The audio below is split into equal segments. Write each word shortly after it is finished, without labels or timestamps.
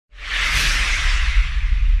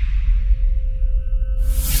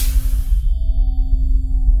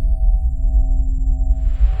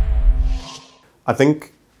I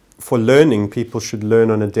think for learning, people should learn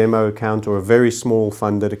on a demo account or a very small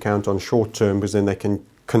funded account on short term, because then they can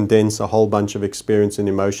condense a whole bunch of experience and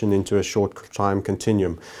emotion into a short time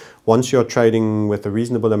continuum. Once you're trading with a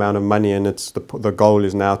reasonable amount of money and the goal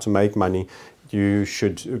is now to make money, you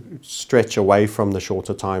should stretch away from the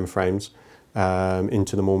shorter time frames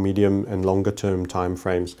into the more medium and longer term time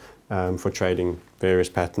frames for trading various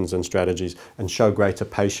patterns and strategies, and show greater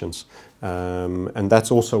patience. And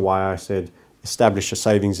that's also why I said establish a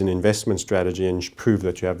savings and investment strategy and prove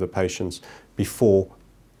that you have the patience before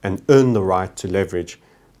and earn the right to leverage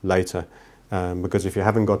later. Because if you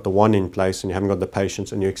haven't got the one in place and you haven't got the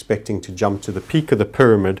patience and you're expecting to jump to the peak of the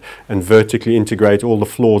pyramid and vertically integrate all the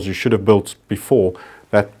floors you should have built before,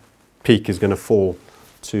 that peak is going to fall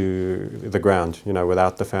to the ground, you know,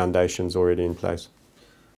 without the foundations already in place.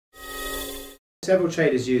 Several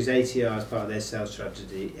traders use ATR as part of their sales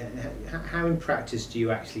strategy. How in practice do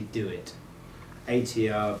you actually do it?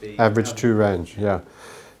 ATR being average true range, yeah.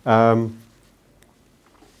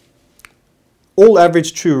 All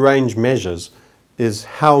average true range measures is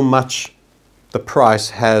how much the price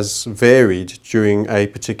has varied during a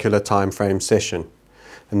particular time frame session.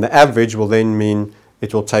 And the average will then mean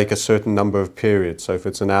it will take a certain number of periods. So if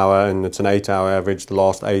it's an hour and it's an 8-hour average, the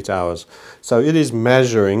last 8 hours. So it is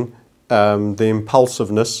measuring the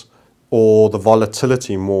impulsiveness or the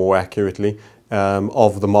volatility, more accurately,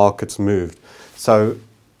 of the markets moved. So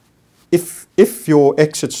if your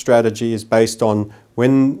exit strategy is based on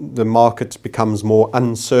when the market becomes more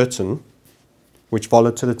uncertain, which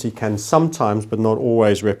volatility can sometimes but not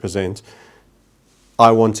always represent,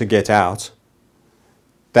 I want to get out,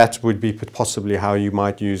 that would be possibly how you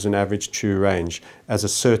might use an average true range as a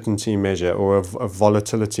certainty measure or a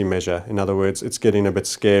volatility measure. In other words, it's getting a bit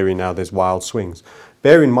scary now, there's wild swings.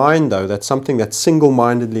 Bear in mind though that something that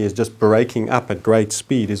single-mindedly is just breaking up at great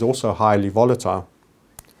speed is also highly volatile,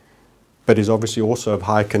 but is obviously also of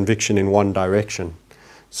high conviction in one direction.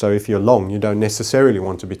 So if you're long, you don't necessarily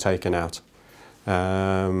want to be taken out.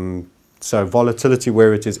 So volatility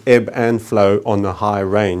where it is ebb and flow on a high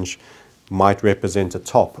range might represent a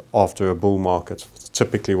top after a bull market. It's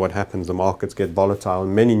typically what happens. The markets get volatile,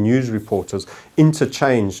 and many news reporters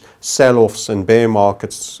interchange sell-offs and bear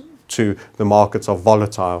markets to the markets are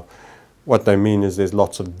volatile. What they mean is there's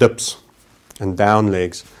lots of dips and down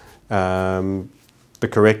legs. The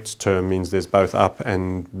correct term means there's both up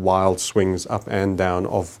and wild swings up and down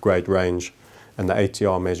of great range, and the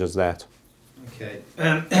ATR measures that. Okay.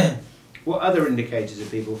 What other indicators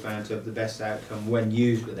have people found to have the best outcome when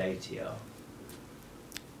used with ATR?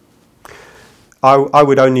 I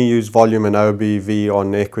would only use volume and OBV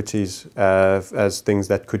on equities as things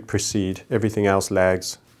that could precede. Everything else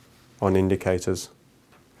lags on indicators.